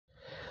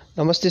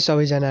नमस्ते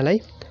सबैजनालाई।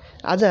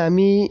 आज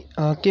हामी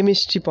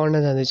केमिस्ट्री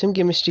पढ्न जाँदैछौँ।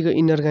 केमिस्ट्रीको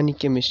इनअर्गानिक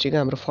केमिस्ट्रीको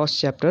हाम्रो फर्स्ट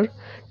च्याप्टर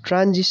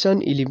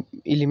ट्रान्जिसन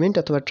एलिमेन्ट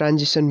अथवा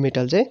ट्रान्जिसन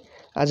मेटल चाहिँ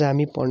आज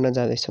हामी पढ्न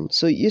जाँदैछौँ।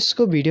 सो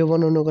यसको भिडियो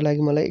बनाउनको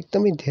लागि मलाई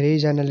एकदमै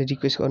धेरैजनाले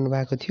रिक्वेस्ट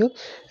गर्नुभएको थियो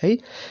है।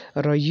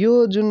 र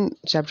यो जुन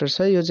च्याप्टर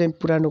छ यो चाहिँ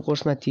पुरानो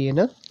कोर्समा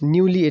थिएन,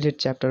 न्यूली एडेड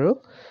च्याप्टर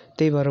हो।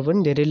 त्यही भएर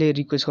पनि धेरैले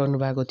रिक्वेस्ट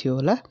गर्नुभएको थियो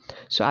होला।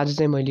 सो आज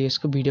चाहिँ मैले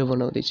यसको भिडियो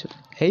बनाउँदैछु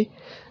है।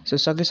 सो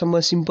सकेसम्म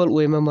सिम्पल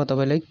वेमा म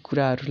तपाईलाई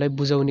कुराहरूलाई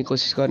बुझाउने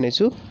कोसिस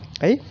गर्नेछु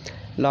है।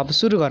 ल अब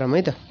सुरु गरौँ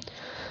है त।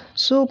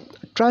 सो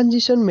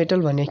ट्रान्जिसन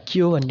मेटल भने के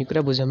हो भन्ने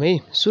कुरा बुझौँ है।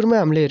 सुरुमा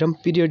हामीले हेरौँ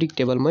पिरियोडिक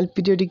टेबल। मैले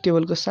पिरियोडिक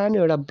टेबलको सानो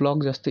एउटा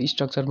ब्लक जस्तो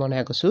स्ट्रक्चर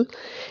बनाएको छु।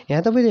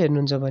 यहाँ तपाईँले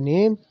हेर्नुहुन्छ भने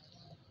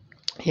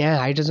यहाँ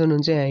हाइड्रोजन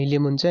हुन्छ, यहाँ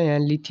हिलियम हुन्छ, यहाँ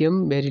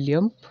लिथियम,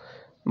 बेरिलियम,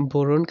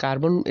 बोरोन,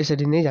 कार्बन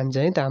यसरी नै जान्छ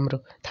है त। हाम्रो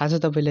थाहा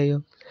छ तपाईँलाई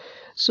यो।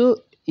 सो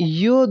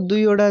यो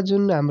दुईवटा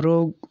जुन हाम्रो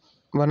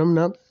भनौँ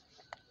न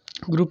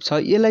ग्रुप छ,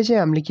 यसलाई चाहिँ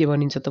हामीले के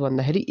भनिन्छ त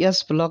भन्दाखेरि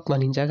एस ब्लक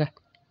भनिन्छ क्या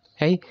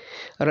है।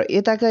 र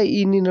यताका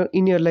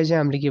यिनीहरूलाई चाहिँ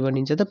हामीले के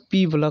भनिन्छ त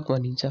पी ब्लक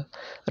भनिन्छ।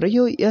 र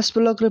यो एस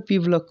ब्लक र पी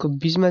ब्लकको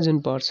बिचमा जुन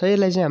पर्छ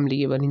यसलाई चाहिँ हामीले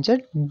के भनिन्छ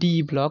डी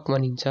ब्लक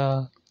भनिन्छ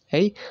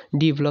है।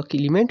 D block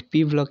element,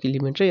 P block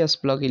element र एस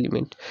ब्लक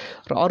एलिमेन्ट।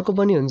 र अर्को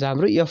पनि हुन्छ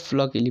हाम्रो एफ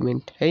ब्लक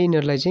एलिमेन्ट है।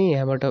 यिनीहरूलाई चाहिँ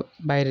यहाँबाट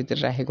बाहिरतिर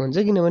राखेको हुन्छ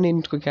किनभने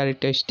यिनीहरूको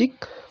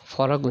क्यारेक्टरिस्टिक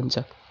फरक हुन्छ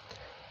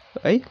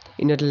है।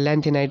 यिनीहरूलाई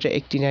ल्यान्थेनाइड र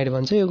एक्टिनाइड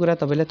भन्छ, यो कुरा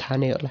तपाईँलाई थाहा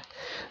नै होला।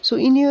 सो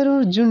यिनीहरू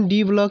जुन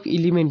डी ब्लक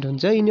एलिमेन्ट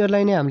हुन्छ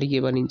यिनीहरूलाई नै हामीले के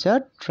भनिन्छ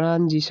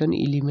ट्रान्जिसन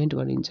एलिमेन्ट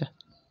भनिन्छ।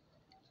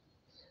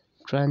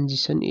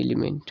 ट्रान्जिसन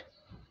एलिमेन्ट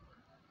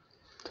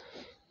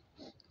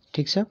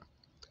ठिक छ।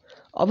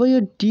 अब यो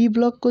डी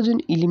ब्लकको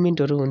जुन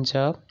एलिमेन्टहरू हुन्छ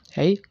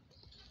है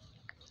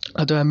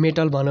अथवा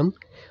मेटल भनौँ,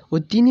 हो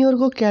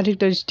तिनीहरूको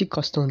क्यारेक्टरिस्टिक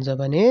कस्तो हुन्छ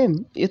भने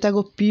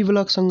यताको पी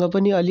ब्लकसँग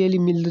पनि अलिअलि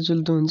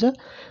मिल्दोजुल्दो हुन्छ,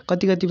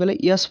 कति बेला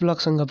एस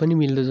ब्लकसँग पनि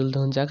मिल्दोजुल्दो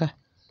हुन्छ क्या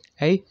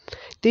है।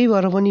 त्यही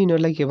भएर पनि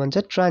यिनीहरूलाई के भन्छ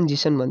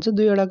ट्रान्जिसन भन्छ।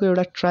 दुईवटाको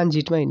एउटा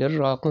ट्रान्जिटमा यिनीहरू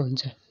रहेको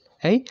हुन्छ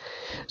है।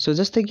 सो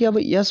जस्तै कि अब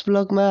एस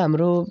ब्लकमा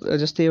हाम्रो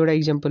जस्तै एउटा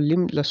इक्जाम्पल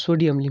लिउँ, ल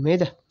सोडियम लिउँ है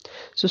त।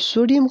 सो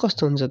सोडियम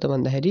कस्तो हुन्छ त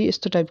भन्दाखेरि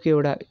यस्तो टाइपको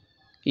एउटा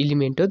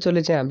एलिमेन्ट हो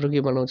जसले चाहिँ हाम्रो के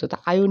बनाउँछ त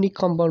आयोनिक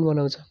कम्पाउन्ड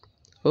बनाउँछ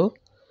हो।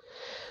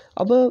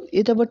 अब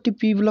यतापट्टि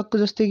पी ब्लकको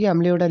जस्तै कि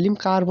हामीले एउटा लिउँ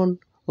कार्बन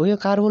हो। यो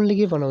कार्बनले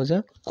के बनाउँछ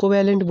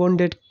कोभ्यालेन्ट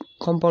बोन्डेड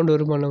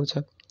कम्पाउन्डहरू बनाउँछ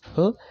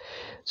हो।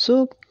 सो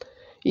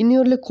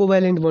यिनीहरूले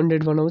कोभ्यालेन्ट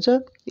बोन्डेड बनाउँछ।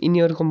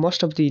 यिनीहरूको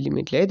मोस्ट अफ द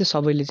एलिमेन्टले है त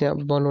सबैले चाहिँ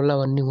अब बनाउला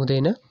भन्ने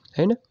हुँदैन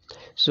हैन।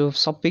 सो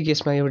सबै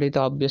केसमा एउटै त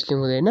अभियसली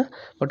हुँदैन,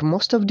 बट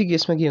मोस्ट अफ द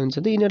केसमा के हुन्छ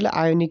त यिनीहरूले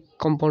आयोनिक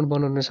कम्पाउन्ड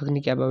बनाउन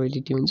सक्ने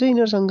क्यापाबिलिटी हुन्छ,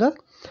 यिनीहरूसँग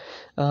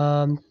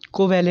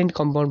कोभ्यालेन्ट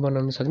कम्पाउन्ड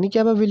बनाउन सक्ने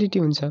क्यापाबिलिटी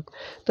हुन्छ।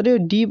 तर यो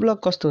डी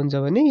ब्लक कस्तो हुन्छ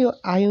भने यो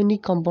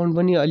आयोनिक कम्पाउन्ड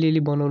पनि अलिअलि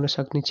बनाउन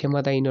सक्ने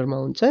क्षमता यिनीहरूमा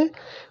हुन्छ,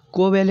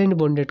 कोभ्यालेन्ट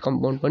बोन्डेड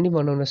कम्पाउन्ड पनि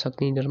बनाउन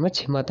सक्ने यिनीहरूमा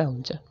क्षमता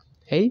हुन्छ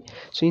है।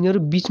 सो यिनीहरू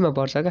बिचमा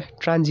पर्छ क्या,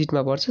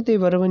 ट्रान्जिटमा पर्छ। त्यही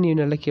भएर पनि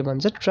यिनीहरूलाई के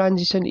भन्छ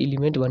ट्रान्जिसन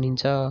एलिमेन्ट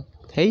भनिन्छ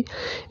है।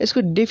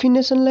 यसको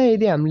डेफिनेसनलाई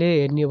यदि हामीले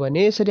हेर्ने हो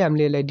भने यसरी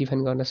हामीले यसलाई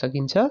डिफाइन गर्न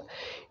सकिन्छ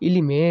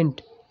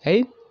एलिमेन्ट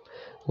है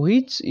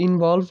which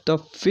involve the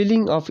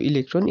filling of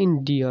electron in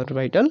d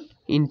orbital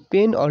in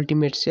pain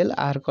ultimate sale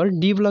are called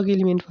D block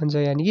element भन्छ।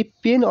 यानि कि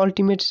पेन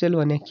अल्टिमेट सेल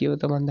भने के हो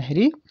त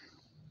भन्दाखेरि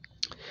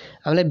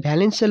हामीलाई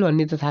भ्यालेन्स सेल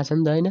भन्ने त थाहा छ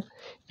नि त हैन।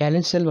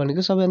 भ्यालेन्स सेल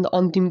भनेको सबैभन्दा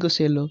अन्तिमको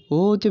सेल हो।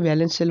 त्यो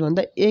भ्यालेन्स सेल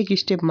भन्दा एक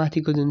स्टेप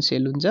माथिको जुन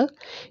सेल हुन्छ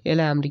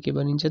यसलाई हामीले के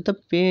भनिन्छ त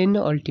पेन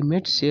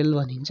अल्टिमेट सेल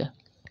भनिन्छ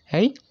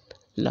है।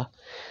 ल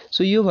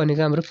सो यो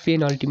भनेको हाम्रो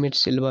पेन अल्टिमेट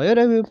सेल भयो।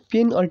 र यो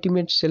पेन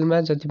अल्टिमेट सेलमा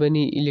जति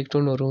पनि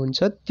इलेक्ट्रोनहरू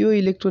हुन्छ त्यो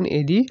इलेक्ट्रोन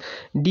यदि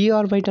डी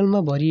अर्बिटलमा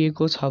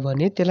भरिएको छ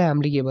भने त्यसलाई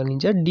हामीले के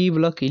भनिन्छ डी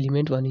ब्लक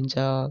एलिमेन्ट भनिन्छ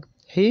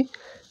है।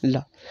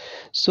 ल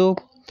सो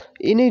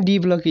यिनै डी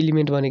ब्लक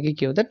एलिमेन्ट भनेको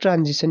के हो त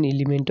ट्रान्जिसन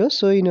एलिमेन्ट हो।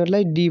 सो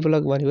यिनीहरूलाई डी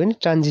ब्लक भन्यो भने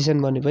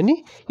ट्रान्जिसन भन्यो भने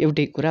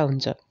एउटै कुरा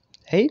हुन्छ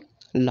है।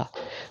 ल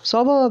सो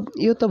अब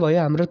यो त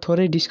भयो हाम्रो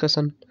थोरै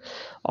डिस्कसन।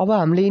 अब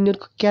हामीले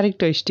यिनीहरूको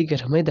क्यारेक्टरिस्टिक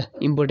हेरौँ है त,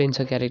 इम्पोर्टेन्ट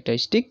छ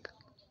क्यारेक्टरिस्टिक।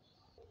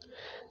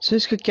 सो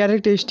यसको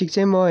क्यारेक्टरिस्टिक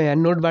चाहिँ म यहाँ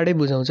नोटबाटै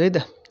बुझाउँछु है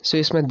त। सो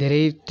यसमा धेरै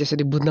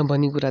त्यसरी बुझ्न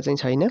पर्ने कुरा चाहिँ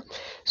छैन,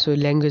 सो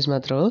ल्याङ्ग्वेज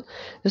मात्र हो।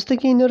 जस्तै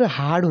कि यिनीहरू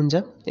हार्ड हुन्छ,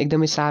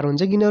 एकदमै सार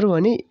हुन्छ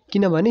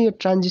किनभने यो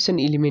ट्रान्जिसन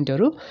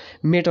एलिमेन्टहरू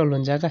मेटल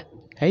हुन्छ क्या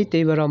है।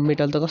 त्यही भएर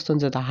मेटल त कस्तो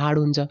हुन्छ त हार्ड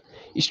हुन्छ,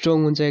 स्ट्रङ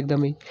हुन्छ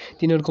एकदमै।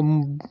 तिनीहरूको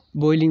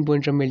बोइलिङ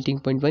पोइन्ट र मेल्टिङ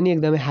पोइन्ट पनि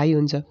एकदमै हाई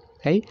हुन्छ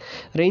है।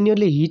 र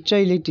यिनीहरूले हिट र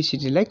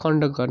इलेक्ट्रिसिटीलाई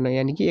कन्डक्ट गर्न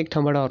यानि कि एक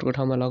ठाउँबाट अर्को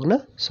ठाउँमा लग्न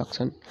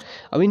सक्छन्।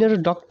 अब यिनीहरू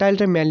डक्टाइल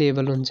र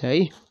म्यालिएबल हुन्छ है।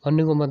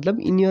 भन्नुको मतलब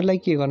यिनीहरूलाई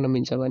के गर्न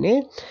मिल्छ भने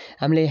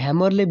हामीले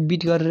ह्यामरले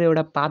बिट गरेर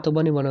एउटा पातो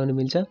पनि बनाउन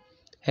मिल्छ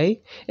है।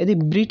 यदि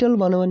ब्रिटल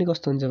बनायो भने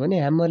कस्तो हुन्छ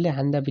भने ह्यामरले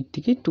हान्दा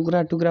बित्तिकै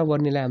टुक्रा टुक्रा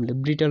पर्नेलाई हामीले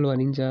ब्रिटल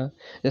भनिन्छ,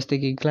 जस्तै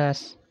कि ग्लास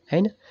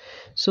हैन।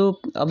 सो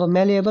अब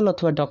म्यालिएबल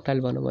अथवा डक्टाइल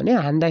भनौँ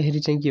भने हान्दाखेरि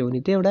चाहिँ के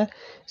हुने त एउटा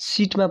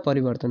सिटमा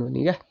परिवर्तन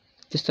हुने क्या,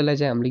 त्यस्तोलाई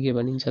चाहिँ हामीले के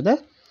भनिन्छ त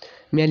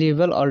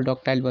म्यालिएबल अर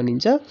डक्टाइल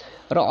भनिन्छ।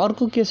 र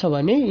अर्को के छ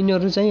भने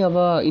यिनीहरू चाहिँ अब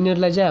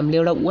यिनीहरूलाई चाहिँ हामीले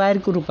एउटा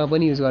वायरको रूपमा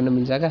पनि युज गर्न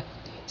मिल्छ क्या,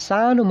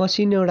 सानो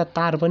मसिनो एउटा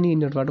तार पनि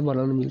यिनीहरूबाट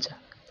बनाउन मिल्छ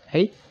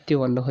है त्यो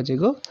भन्न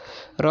खोजेको।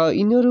 र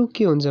यिनीहरू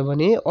के हुन्छ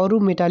भने अरू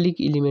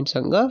मेटालिक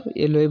इलिमेन्टसँग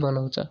एलोय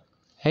बनाउँछ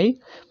है।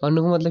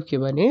 भन्नुको मतलब के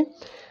भने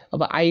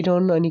अब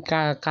आइरन अनि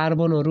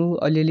कार्बनहरू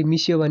अलिअलि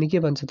मिसियो भने के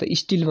भन्छ त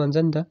स्टिल भन्छ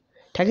नि त।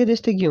 ठ्याक्कै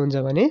त्यस्तै के हुन्छ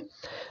भने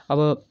अब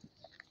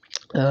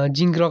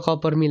जिङ्क र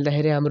कपर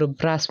मिल्दाखेरि हाम्रो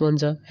ब्रास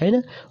बन्छ हैन।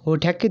 हो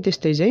ठ्याक्कै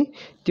त्यस्तै चाहिँ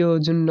त्यो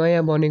जुन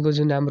नयाँ बनेको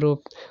जुन हाम्रो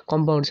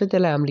कम्पाउन्ड छ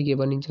त्यसलाई हामीले के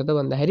भनिन्छ त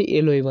भन्दाखेरि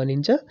एलोय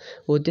भनिन्छ।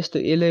 हो त्यस्तो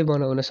एलोय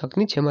बनाउन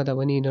सक्ने क्षमता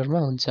पनि यिनीहरूमा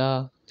हुन्छ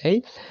है।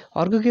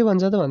 अर्को के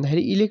भन्छ त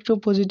भन्दाखेरि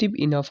electropositive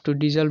enough to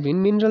dissolve in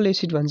mineral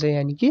acid भन्छ।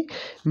 यानि कि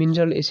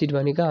मिनरल एसिड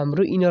भनेको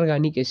हाम्रो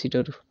inorganic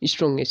एसिडहरू,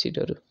 strong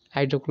एसिडहरू,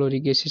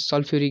 hydrochloric acid,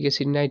 sulphuric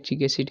acid,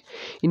 nitric acid,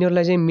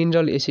 यिनीहरूलाई चाहिँ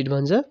मिनरल एसिड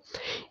भन्छ।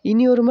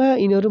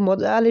 यिनीहरू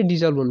मजाले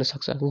डिजल्भ हुन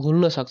सक्छ,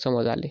 घुल्न सक्छ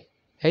मजाले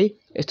है।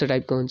 यस्तो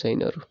टाइपको हुन्छ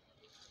यिनीहरू,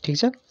 ठिक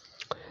छ।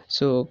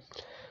 सो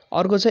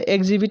अर्को छ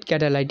एक्जिबिट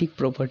क्याटालाइटिक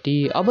प्रोपर्टी।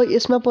 अब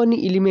यसमा पर्ने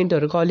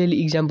इलिमेन्टहरूको अलिअलि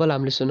इक्जाम्पल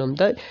हामीले सुनौँ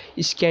त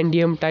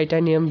स्क्यान्डियम,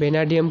 टाइटानियम,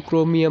 भेनाडियम,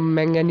 क्रोमियम,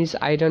 म्याङ्गानिज,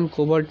 आइरन,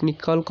 कोबल्ट,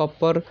 निकल,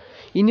 कप्पर,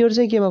 यिनीहरू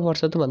चाहिँ केमा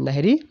पर्छ त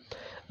भन्दाखेरि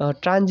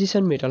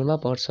ट्रान्जिसन मेटलमा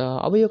पर्छ।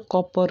 अब यो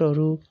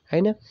कप्परहरू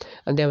हैन,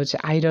 अनि त्यसपछि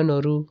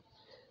आइरनहरू,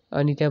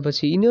 अनि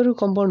त्यसपछि यिनीहरू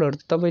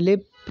कम्पाउन्डहरू तपाईँले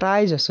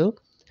प्राय जसो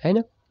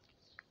हैन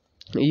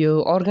यो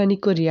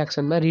अर्गानिकको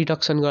रियाक्सनमा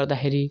रिडक्सन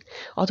गर्दाखेरि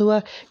अथवा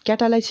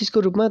क्याटालाइसिसको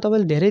रूपमा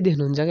तपाईँले धेरै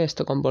देख्नुहुन्छ क्या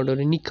यस्तो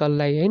कम्पाउन्डहरू।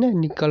 निकललाई हैन,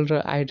 निकल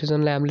र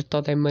हाइड्रोजनलाई हामीले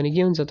ततायौँ भने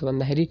के हुन्छ त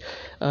भन्दाखेरि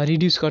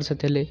रिड्युस गर्छ,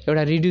 त्यसले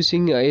एउटा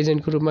रिड्युसिङ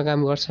एजेन्टको रूपमा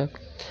काम गर्छ।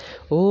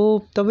 हो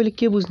तपाईँले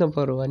के बुझ्नु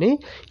पर्यो भने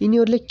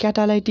यिनीहरूले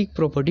क्याटालाइटिक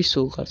प्रोपर्टी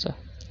सो गर्छ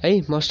है,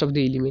 मोस्ट अफ द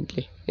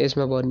इलिमेन्टले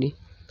यसमा पर्ने,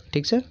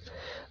 ठिक छ।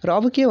 र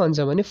अब के भन्छ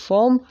भने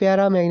form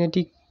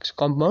प्याराम्याग्नेटिक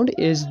compound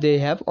as they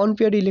have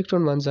unpaired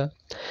electron भन्छ।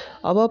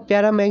 अब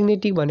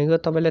प्याराम्याग्नेटिक भनेको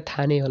तपाईँलाई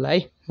थाहा नै होला है,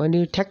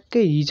 मैले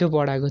ठ्याक्कै हिजो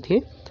पढाएको थिएँ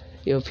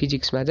यो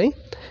फिजिक्समा चाहिँ।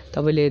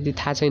 तपाईँले यदि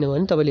थाहा छैन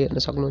भने तपाईँले हेर्न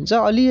सक्नुहुन्छ।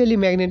 अलिअलि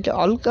म्याग्नेटले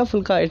हल्का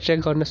फुल्का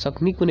एट्र्याक्ट गर्न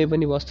सक्ने कुनै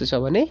पनि वस्तु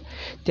छ भने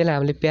त्यसलाई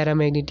हामीले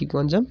प्याराम्याग्नेटिक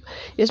भन्छौँ।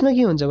 यसमा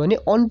के हुन्छ भने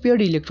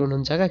अनपेयर्ड इलेक्ट्रोन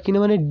हुन्छ क्या,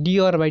 किनभने डी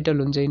अर्बिटल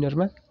हुन्छ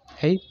यिनीहरूमा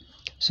है।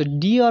 सो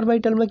डी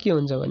अर्बिटलमा के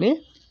हुन्छ भने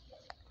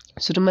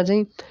सुरुमा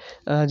चाहिँ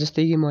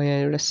जस्तै कि म यहाँ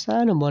एउटा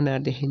सानो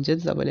बनाएर देखिन्छु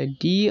तपाईँलाई।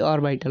 डी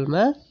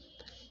अर्बिटलमा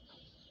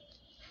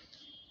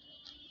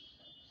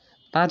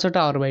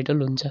 5वटा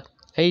अर्बिटल हुन्छ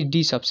है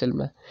डी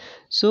सबसेलमा।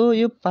 सो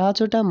यो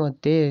 5वटा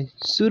मध्ये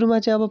सुरुमा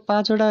चाहिँ अब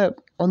 5वटा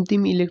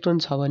अन्तिम इलेक्ट्रोन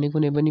छ भने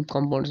कुनै पनि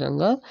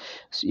कम्पाउन्डसँग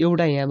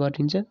एउटा यहाँ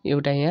बढिन्छ,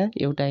 एउटा यहाँ,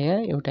 एउटा यहाँ,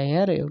 एउटा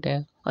यहाँ र एउटा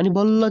यहाँ, अनि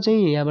बल्ल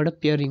चाहिँ यहाँबाट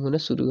पेयरिङ हुन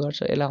सुरु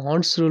गर्छ। यसलाई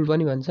हन्ट्स रुल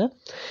पनि भन्छ।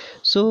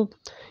 सो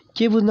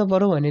के बुझ्नु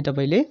पर्यो भने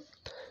तपाईँले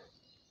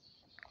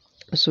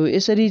सो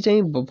यसरी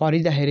चाहिँ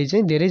भरिँदाखेरि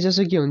चाहिँ धेरै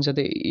जसो के हुन्छ त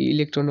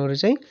इलेक्ट्रोनहरू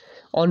चाहिँ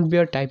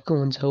अनपेयर टाइपको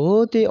हुन्छ।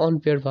 हो त्यही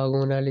अनपेयर भएको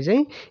हुनाले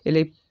चाहिँ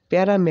यसले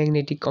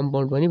प्याराम्याग्नेटिक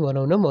कम्पाउन्ड पनि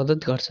बनाउन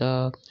मद्दत गर्छ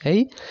है।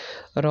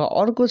 र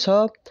अर्को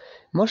छ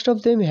most of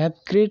them have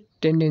great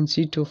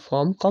tendency to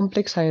form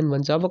complex ion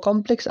भन्छ। अब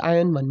कम्प्लेक्स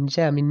आयन भन्ने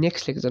चाहिँ हामी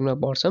नेक्स्ट लेक्चरमा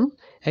पढ्छौँ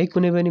है।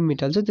 कुनै पनि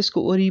मेटल छ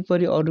त्यसको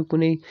वरिपरि अरू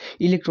कुनै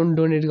इलेक्ट्रोन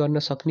डोनेट गर्न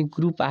सक्ने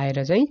ग्रुप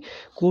आएर चाहिँ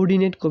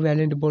कोअर्डिनेट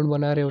कोभ्यालेन्ट बोन्ड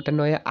बनाएर एउटा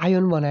नयाँ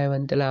आयन बनायो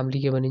भने त्यसलाई हामीले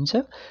के भनिन्छ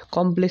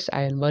कम्प्लेक्स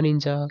आयन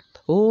भनिन्छ।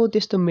 हो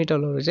त्यस्तो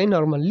मेटलहरू चाहिँ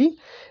नर्मल्ली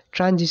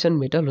ट्रान्जिसन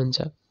मेटल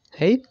हुन्छ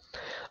है।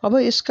 अब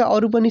यसका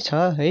अरू पनि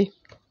छ है,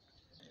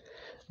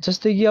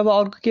 जस्तै कि अब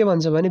अर्को के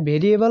भन्छ भने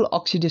भेरिएबल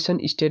अक्सिडेसन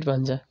स्टेट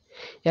भन्छ।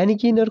 यानि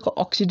कि यिनीहरूको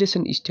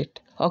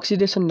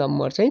अक्सिडेसन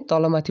नम्बर चाहिँ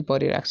तलमाथि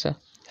परिरहेको छ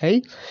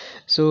है।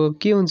 सो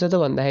के हुन्छ त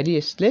भन्दाखेरि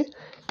यसले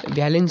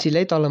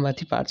भ्यालेन्सीलाई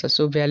तलमाथि पार्छ।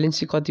 सो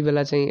भ्यालेन्सी कति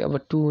बेला चाहिँ अब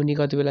 2 हुने,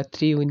 कति बेला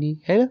 3 हुने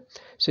हैन।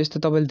 सो यस्तो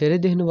तपाईँले धेरै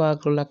देख्नु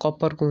भएको होला,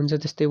 कप्परको हुन्छ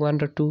त्यस्तै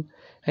 1 र 2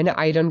 हैन,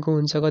 आइरनको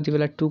हुन्छ कति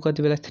बेला 2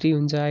 कति बेला 3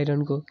 हुन्छ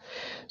आइरनको।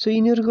 सो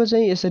यिनीहरूको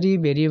चाहिँ यसरी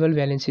भेरिएबल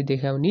भ्यालेन्सी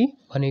देखाउने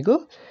भनेको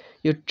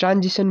यो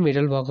ट्रान्जिसन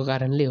मेटल भएको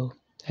कारणले हो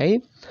है।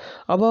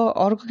 अब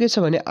अर्को के छ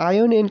भने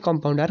ion and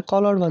compound are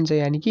coloured भन्छ।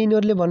 यानि कि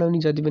यिनीहरूले बनाउने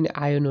जति पनि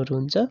आयोनहरू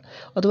हुन्छ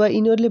अथवा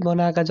यिनीहरूले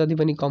बनाएका जति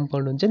पनि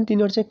कम्पाउन्ड हुन्छन्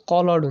तिनीहरू चाहिँ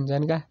कलर्ड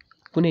हुन्छन् क्या,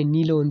 कुनै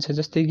निलो हुन्छ।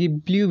 जस्तै कि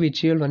ब्लू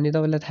भिट्रियल भन्ने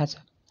तपाईँलाई थाहा छ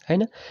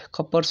हैन,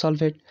 कप्पर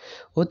सल्फेट।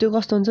 हो त्यो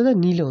कस्तो हुन्छ त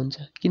निलो हुन्छ,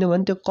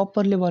 किनभने त्यो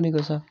कप्परले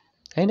बनेको छ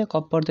हैन।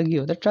 कप्पर त के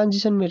हो त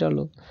ट्रान्जिसन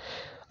मेटल हो।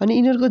 अनि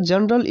यिनीहरूको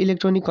जनरल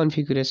इलेक्ट्रोनिक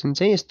कन्फिगुरेसन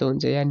चाहिँ यस्तो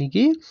हुन्छ। यानि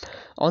कि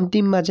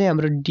अन्तिममा चाहिँ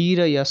हाम्रो डी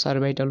र एस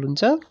अर्बिटल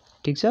हुन्छ,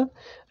 ठिक छ।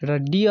 र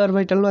डी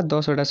अर्बिटलमा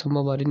 10वटा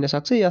सम्म भरिन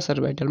सक्छ, एस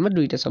अर्बिटलमा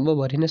 2वटा सम्म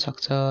भरिन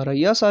सक्छ। र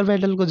एस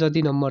अर्बिटलको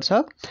जति नम्बर छ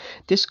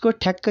त्यसको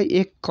ठ्याक्कै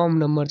एक कम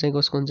नम्बर चाहिँ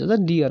कसको हुन्छ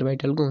त डी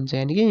अर्बिटलको हुन्छ।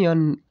 यानि कि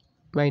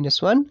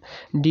n-1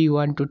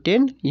 d1 to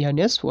 10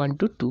 ns1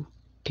 to 2,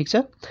 ठिक छ।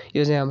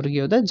 यो चाहिँ हाम्रो के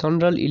हो त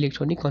जनरल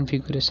इलेक्ट्रोनिक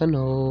कन्फिगुरेसन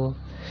हो।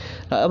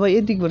 र अब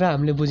यति कुरा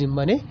हामीले बुझ्यौँ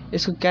भने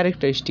यसको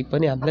क्यारेक्टरिस्टिक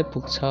पनि हामीलाई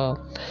पुग्छ।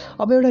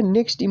 अब एउटा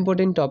नेक्स्ट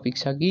इम्पोर्टेन्ट टपिक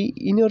छ कि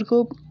यिनीहरूको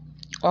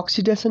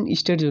अक्सिडेसन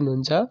स्टेट जुन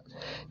हुन्छ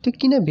त्यो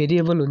किन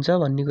भेरिएबल हुन्छ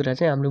भन्ने कुरा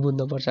चाहिँ हामीले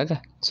बुझ्नुपर्छ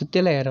क्या। सो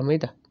त्यसलाई हेरौँ है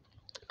त।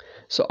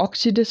 So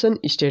oxidation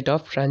state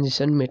of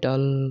transition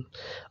metal.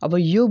 अब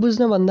यो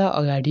बुझ्नभन्दा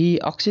अगाडि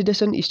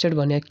अक्सिडेसन स्टेट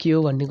भने के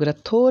हो भन्ने कुरा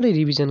थोरै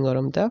रिभिजन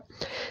गरौँ त।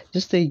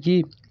 जस्तै कि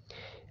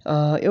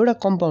एउटा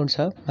कम्पाउन्ड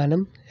छ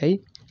मानौँ है।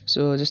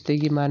 सो जस्तै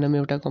कि मानौँ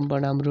एउटा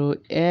कम्पाउन्ड हाम्रो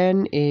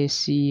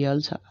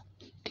NaCl छ,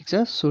 ठिक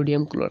छ,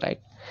 सोडियम क्लोराइड।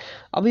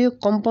 अब यो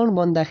कम्पाउन्ड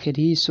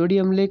बन्दाखेरि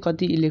सोडियमले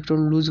कति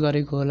इलेक्ट्रोन लुज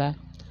गरेको होला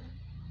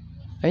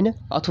हैन,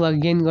 अथवा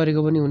गेन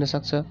गरेको पनि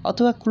हुनसक्छ,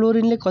 अथवा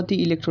क्लोरिनले कति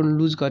इलेक्ट्रोन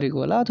लुज गरेको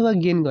होला अथवा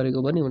गेन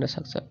गरेको पनि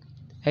हुनसक्छ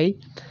है।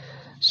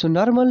 सो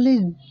नर्मल्ली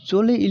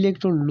जसले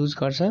इलेक्ट्रोन लुज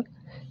गर्छ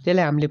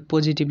त्यसलाई हामीले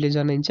पोजिटिभले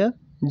जनाइन्छ,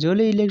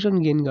 जसले इलेक्ट्रोन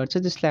गेन गर्छ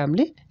त्यसलाई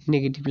हामीले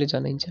नेगेटिभले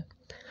जनाइन्छ।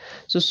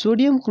 सो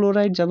सोडियम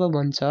क्लोराइड जब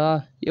बन्छ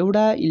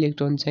एउटा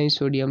इलेक्ट्रोन चाहिँ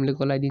सोडियमले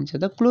कसलाई दिन्छ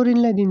त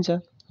क्लोरिनलाई दिन्छ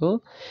हो।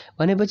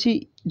 भनेपछि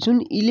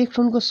जुन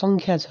इलेक्ट्रोनको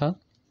सङ्ख्या छ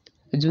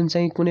जुन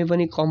चाहिँ कुनै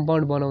पनि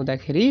कम्पाउन्ड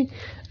बनाउँदाखेरि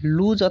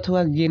लुज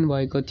अथवा गेन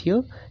भएको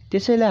थियो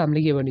त्यसैलाई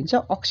हामीले के भनिन्छ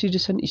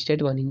अक्सिडेसन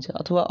स्टेट भनिन्छ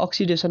अथवा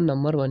अक्सिडेसन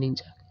नम्बर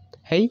भनिन्छ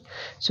है।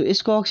 सो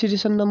यसको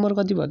अक्सिडेसन नम्बर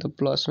कति भयो त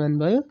 +1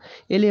 भयो।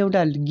 यसले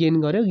एउटा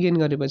गेन गर्यो, गेन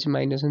गरेपछि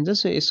माइनस हुन्छ,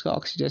 सो यसको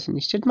अक्सिडेसन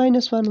स्टेट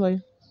 -1 भयो,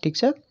 ठिक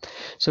छ।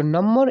 So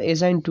number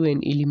assign to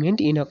an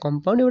element in a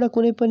compound, एउटा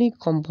कुनै पनि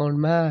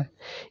कम्पाउन्डमा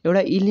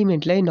एउटा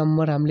इलिमेन्टलाई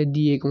नम्बर हामीले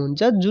दिएको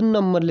हुन्छ जुन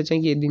नम्बरले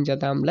चाहिँ के दिन्छ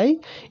त हामीलाई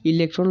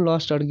electron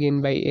lost or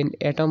gain by an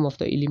atom of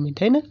the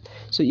element हैन।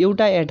 सो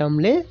एउटा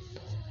एटमले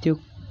त्यो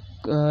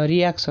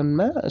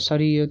रियाक्सनमा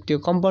त्यो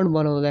कम्पाउन्ड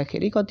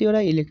बनाउँदाखेरि कतिवटा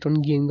इलेक्ट्रोन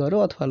गेन गर्यो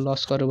अथवा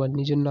लस गर्यो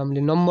भन्ने जुन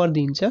हामीले नम्बर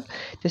दिन्छ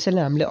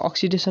त्यसैलाई हामीले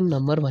अक्सिडेसन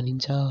नम्बर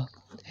भनिन्छ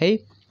है।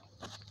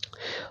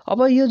 अब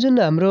यो जुन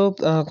हाम्रो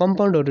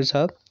कम्पाउन्डहरू छ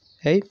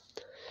है,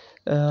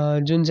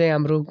 जुन चाहिँ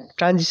हाम्रो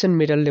ट्रान्जिसन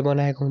मेटलले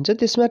बनाएको हुन्छ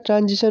त्यसमा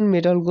ट्रान्जिसन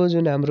मेटलको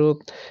जुन हाम्रो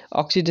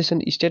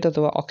अक्सिडेसन स्टेट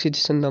अथवा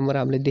अक्सिडेसन नम्बर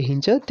हामीले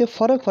देखिन्छ त्यो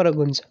फरक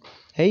हुन्छ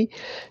है।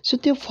 सो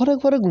त्यो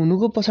फरक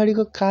हुनुको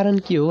पछाडिको कारण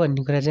के हो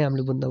भन्ने कुरा चाहिँ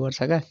हामीले बुझ्नुपर्छ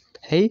क्या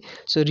है।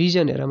 सो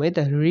रिजन हेरौँ है त,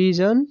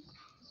 reason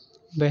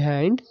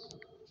behind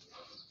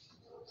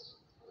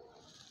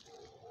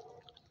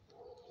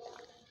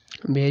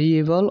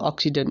variable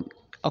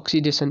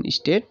oxidation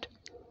state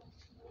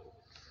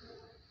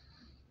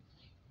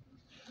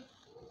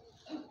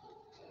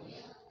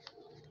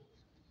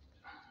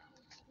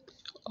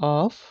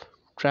of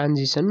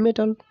transition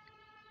metal।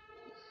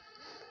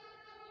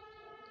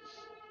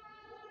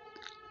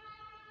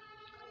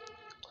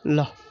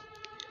 ल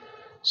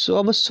सो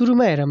अब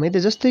सुरुमा हेरौँ है त,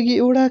 जस्तै कि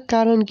एउटा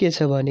कारण के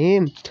छ भने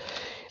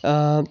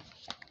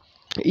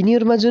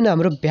यिनीहरूमा जुन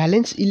हाम्रो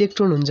भ्यालेन्स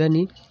इलेक्ट्रोन हुन्छ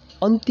नि,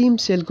 अन्तिम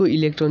सेलको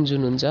इलेक्ट्रोन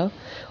जुन हुन्छ,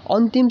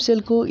 अन्तिम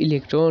सेलको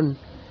इलेक्ट्रोन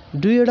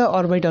दुईवटा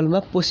अर्बिटलमा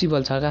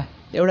पोसिबल छ क्या,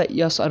 एउटा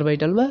s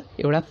अर्बिटलमा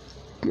एउटा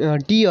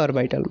d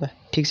अर्बिटलमा,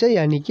 ठिक छ।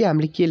 यानि कि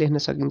हामीले के लेख्न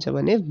सकिन्छ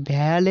भने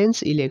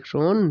भ्यालेन्स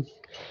इलेक्ट्रोन,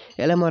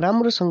 यसलाई म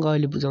राम्रोसँग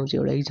अहिले बुझाउँछु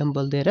एउटा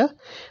इक्जाम्पल दिएर,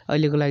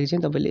 अहिलेको लागि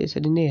चाहिँ तपाईँले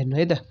यसरी नै हेर्नु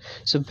है त।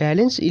 So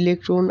valence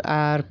electron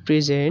are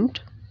present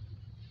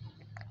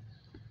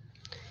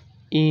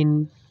in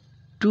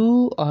 2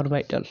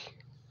 orbital.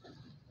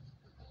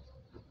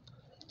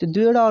 त्यो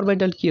दुईवटा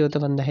अर्बिटल के हो त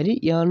भन्दाखेरि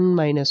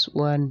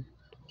n-1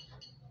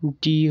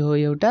 d हो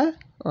एउटा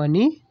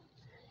अनि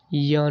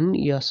n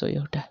s हो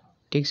एउटा,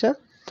 ठिक छ।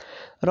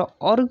 र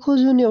अर्को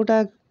जुन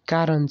एउटा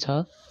कारण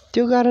छ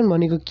त्यो कारण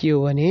भनेको के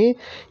हो भने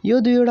यो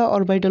दुईवटा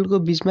अर्बिटलको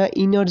बिचमा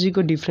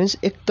इनर्जीको डिफरेन्स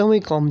एकदमै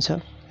कम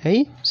छ है।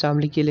 सो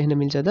हामीले के लेख्न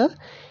मिल्छ त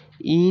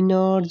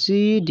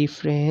energy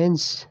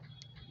difference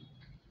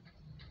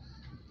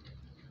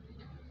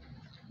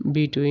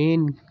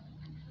between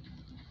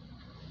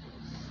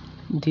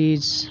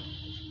these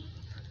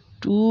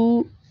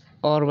 2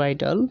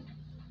 orbital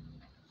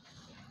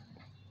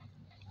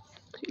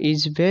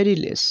is very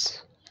less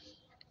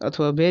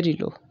अथवा भेरी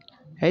लो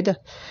है त।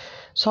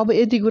 सब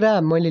यति कुरा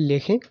मैले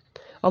लेखेँ।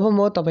 अब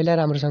म तपाईँलाई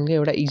राम्रोसँग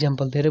एउटा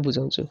इक्जाम्पल दिएर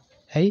बुझाउँछु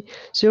है।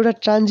 सो एउटा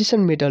ट्रान्जिसन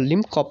मेटल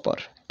लिम कप्पर,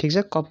 ठिक छ।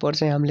 कप्पर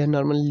चाहिँ हामीले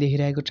नर्मली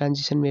लेखिरहेको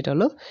ट्रान्जिसन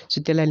मेटल हो,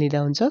 सो त्यसलाई लिँदा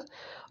हुन्छ।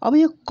 अब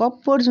यो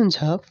कप्पर जुन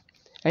छ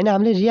हैन,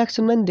 हामीले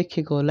रियाक्सनमा पनि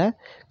देखेको होला,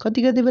 कति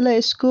बेला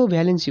यसको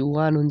भ्यालेन्सी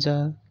 1 हुन्छ,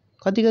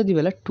 कति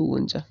बेला 2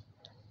 हुन्छ।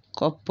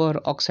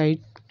 कप्पर अक्साइड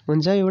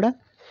हुन्छ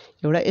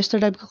एउटा यस्तो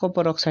टाइपको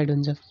कप्पर अक्साइड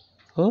हुन्छ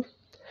हो।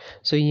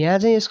 सो यहाँ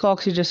चाहिँ यसको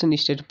अक्सिडेसन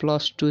स्टेट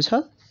 +2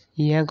 छ,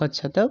 यहाँ कति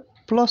छ त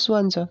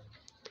 +1 छ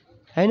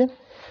हैन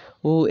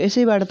हो।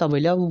 यसैबाट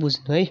तपाईँले अब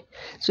बुझ्नु है।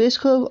 सो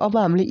यसको अब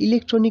हामीले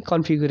इलेक्ट्रोनिक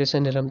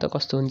कन्फिगुरेसन हेरौँ त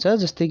कस्तो हुन्छ।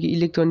 जस्तै कि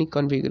इलेक्ट्रोनिक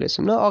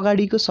कन्फिगुरेसनमा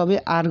अगाडिको सबै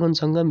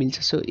आर्गनसँग मिल्छ,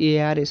 सो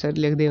AR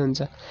यसरी लेख्दै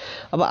हुन्छ।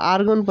 अब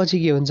आर्गन पछि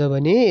के हुन्छ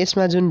भने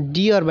यसमा जुन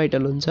d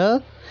अर्बिटल हुन्छ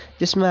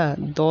त्यसमा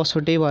 10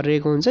 वटै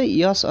भरिएको हुन्छ,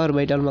 s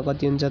अर्बिटलमा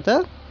कति हुन्छ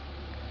त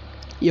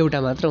एउटा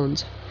मात्र हुन्छ।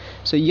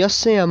 सो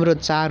s चाहिँ हाम्रो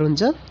 4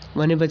 हुन्छ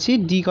भनेपछि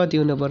d कति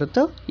हुनु पर्यो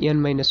त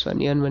n-1,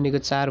 n भनेको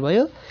 4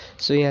 भयो,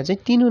 सो यहाँ चाहिँ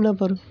 3 हुनु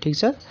पर्यो, ठिक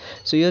छ।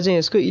 सो यो चाहिँ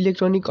यसको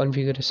इलेक्ट्रोनिक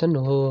कन्फिगुरेसन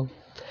हो।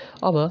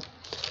 अब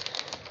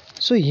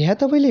सो यहाँ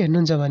तपाईँले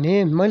हेर्नुहुन्छ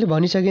भने मैले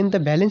भनिसकेँ नि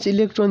त भ्यालेन्स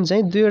इलेक्ट्रोन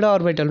चाहिँ दुईवटा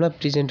अर्बिटलमा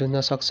प्रेजेन्ट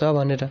हुन सक्छ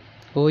भनेर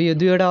हो। यो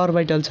दुईवटा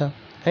अर्बिटल छ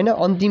हैन,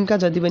 अन्तिमका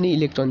जति पनि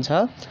इलेक्ट्रोन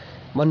छ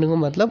भन्नुको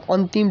मतलब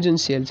अन्तिम जुन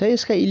सेल छ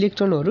यसका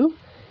इलेक्ट्रोनहरू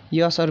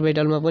s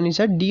अर्बिटलमा पनि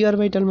छ, d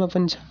अर्बिटलमा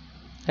पनि छ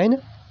हैन,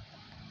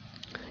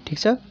 ठिक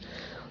छ।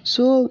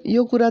 सो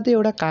यो कुरा त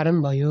एउटा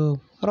कारण भयो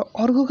र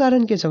अर्को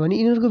कारण के छ भने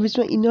यिनीहरूको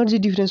बिचमा इनर्जी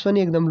डिफरेन्स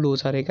पनि एकदम लो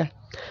छ रे क्या।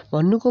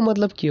 भन्नुको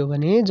मतलब के हो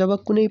भने जब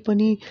कुनै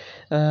पनि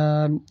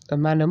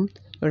मानौँ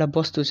एउटा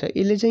वस्तु छ,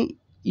 यसले चाहिँ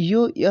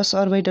यो s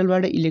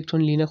अर्बिटलबाट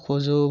इलेक्ट्रोन लिन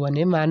खोज्यो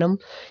भने मानौँ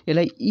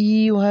यसलाई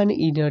E1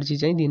 इनर्जी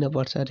चाहिँ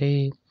दिनुपर्छ रे।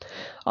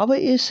 अब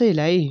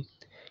यसैलाई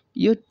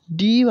यो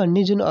d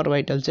भन्ने जुन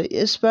अर्बिटल छ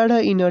यसबाट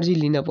इनर्जी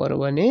लिन पर्यो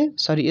भने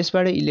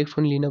यसबाट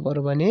इलेक्ट्रोन लिन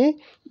पर्यो भने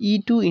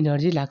E2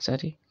 इनर्जी लाग्छ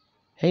रे।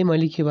 है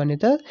मैले के भने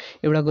त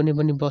एउटा कुनै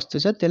पनि वस्तु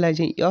छ त्यसलाई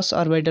चाहिँ s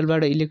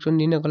अर्बिटलबाट इलेक्ट्रोन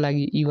लिनको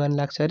लागि E1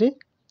 लाग्छ रे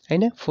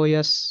हैन।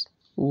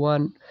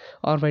 4s1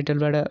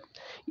 अर्बिटलबाट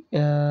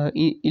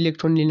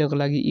इलेक्ट्रोन लिनको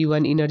लागि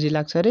E1 इनर्जी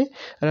लाग्छ रे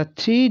र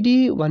 3d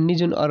भन्ने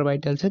जुन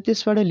अर्बिटल छ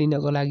त्यसबाट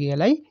लिनको लागि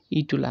यसलाई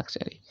E2 लाग्छ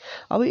रे।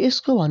 अब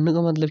यसको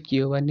भन्नुको मतलब के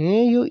हो भने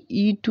यो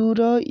E2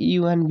 र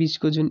E1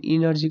 बीचको जुन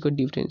इनर्जीको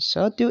डिफरेन्स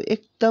छ त्यो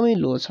एकदमै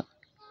लो छ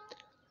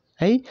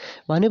है।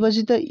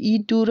 भनेपछि त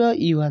E2 र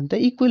E1 त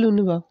इक्वल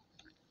हुने भयो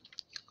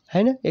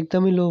हैन।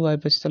 एकदमै लो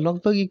भएपछि त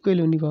लगभग इक्वल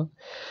हुने भयो।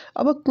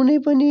 अब कुनै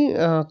पनि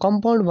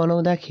कम्पाउन्ड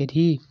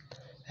बनाउँदाखेरि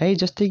है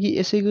जस्तै कि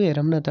यसैको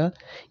हेरौँ न त,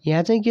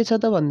 यहाँ चाहिँ के छ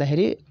त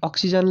भन्दाखेरि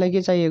अक्सिजनलाई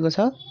के चाहिएको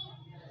छ,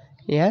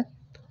 यहाँ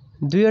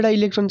 2वटा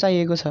इलेक्ट्रोन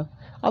चाहिएको छ।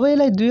 अब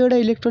यसलाई 2वटा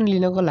इलेक्ट्रोन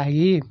लिनको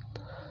लागि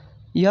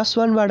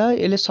s1 बाट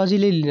यसले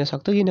सजिलै लिन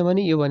सक्छ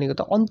किनभने यो भनेको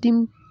त अन्तिम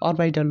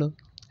अर्बिटल हो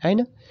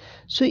हैन।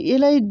 सो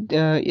यसलाई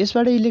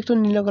यसबाट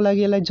इलेक्ट्रोन लिनको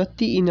लागि यसलाई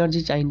जति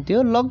इनर्जी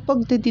चाहिन्थ्यो लगभग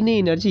त्यति नै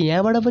इनर्जी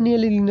यहाँबाट पनि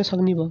यसले लिन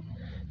सक्ने भयो।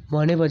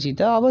 भनेपछि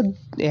त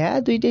अब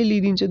यहाँ दुईटै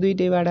लिइदिन्छ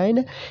दुईटैबाट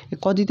हैन।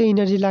 कति त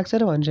इनर्जी लाग्छ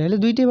र भनेर यसले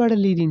दुईटैबाट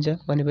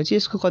लिइदिन्छ भनेपछि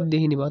यसको कति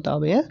देखिने भयो त,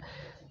 अब यहाँ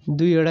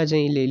 2वटा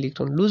चाहिँ यसले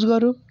इलेक्ट्रोन लुज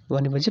गर्यो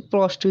भनेपछि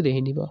 +2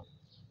 देखिने भयो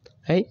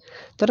है।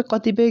 तर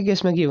कतिपय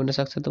केसमा के हुन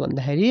सक्छ त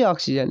भन्दाखेरि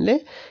अक्सिजनले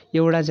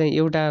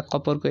एउटा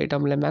कपरको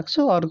एटमलाई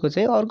माग्छु अर्को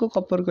चाहिँ अर्को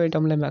कपरको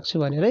एटमलाई माग्छु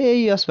भनेर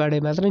यही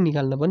यसबाट मात्र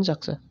निकाल्न पनि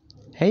सक्छ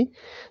है।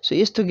 सो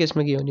यस्तो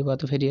केसमा के हुने भयो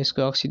त फेरि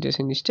यसको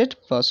अक्सिडेसन स्टेट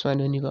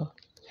 +1 हुने भयो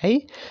है।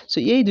 सो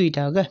यही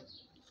दुईटा हो क्या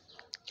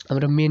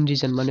हाम्रो मेन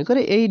रिजन भनेको। र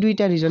यही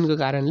दुईटा रिजनको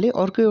कारणले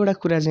अर्को एउटा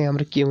कुरा चाहिँ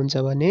हाम्रो के हुन्छ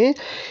भने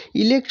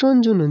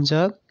इलेक्ट्रोन जुन हुन्छ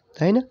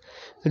हैन,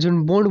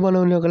 जुन बोन्ड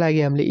बनाउनको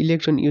लागि हामीले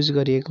इलेक्ट्रोन युज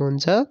गरिएको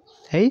हुन्छ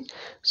है।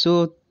 सो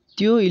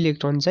त्यो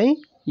इलेक्ट्रोन चाहिँ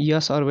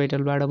s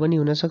अर्बिटलबाट पनि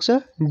हुन सक्छ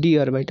d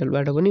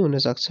अर्बिटलबाट पनि हुन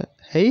सक्छ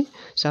है।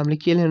 सो हामीले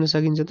के लेख्न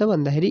सकिन्छ त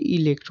भन्दाखेरि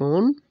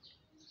इलेक्ट्रोन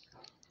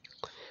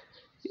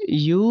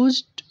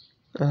युज्ड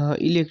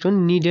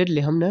इलेक्ट्रोन निडेड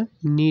लेखौँ न,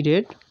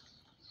 needed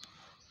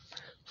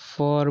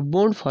for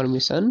bond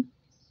formation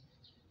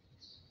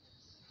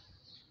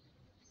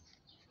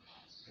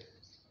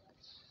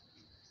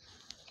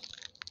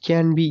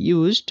can be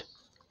used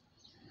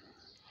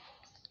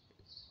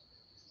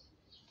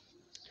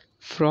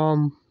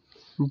from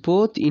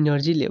both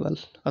energy level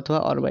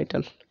अथवा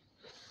orbital।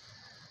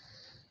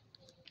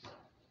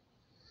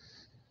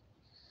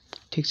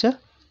 ठीक छ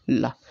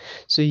ल।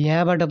 सो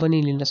यहाँबाट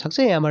पनि लिन सक्छ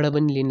यहाँबाट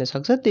पनि लिन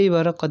सक्छ, त्यही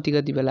भएर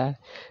कति बेला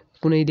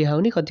कुनै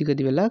देखाउने कति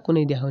बेला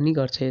कुनै देखाउने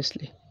गर्छ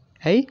यसले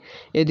है।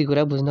 यदि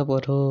कुरा बुझ्न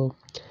पर्यो।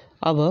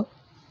 अब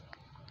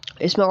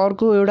यसमा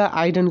अर्को एउटा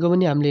आइरनको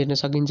पनि हामीले हेर्न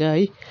सकिन्छ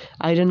है।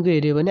 आइरनको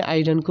हेर्यो भने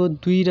आइरनको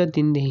 2 र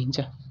 3 देखिन्छ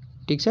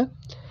ठीक छ।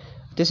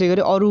 त्यसै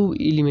गरी अरू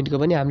एलिमेन्टको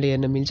पनि हामीले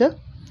हेर्न मिल्छ।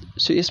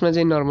 सो यसमा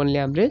चाहिँ नर्मल्ली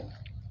हामीले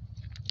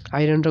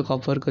आइरन र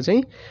कपरको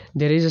चाहिँ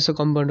धेरै जसो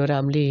कम्पाउन्डहरु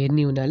हामीले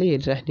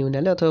हेरिराख्ने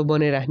हुनाले अथवा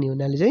बनाइराख्ने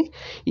हुनाले चाहिँ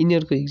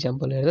यिनीहरूको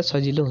इक्जाम्पल हेर्दा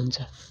सजिलो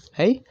हुन्छ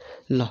है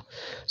ल।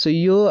 सो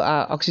यो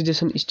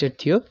अक्सिडेसन स्टेट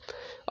थियो।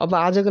 अब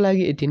आजको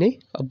लागि यति नै।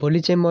 अब भोलि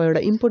चाहिँ म एउटा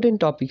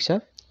इम्पोर्टेन्ट टपिक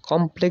छ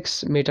कम्प्लेक्स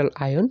मेटल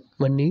आयोन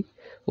भन्ने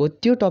हो,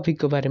 त्यो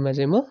टपिकको बारेमा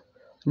चाहिँ म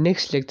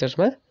नेक्स्ट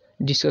लेक्चरमा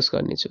डिस्कस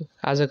गर्नेछु।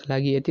 आजको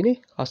लागि यति नै।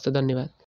 हस्त धन्यवाद।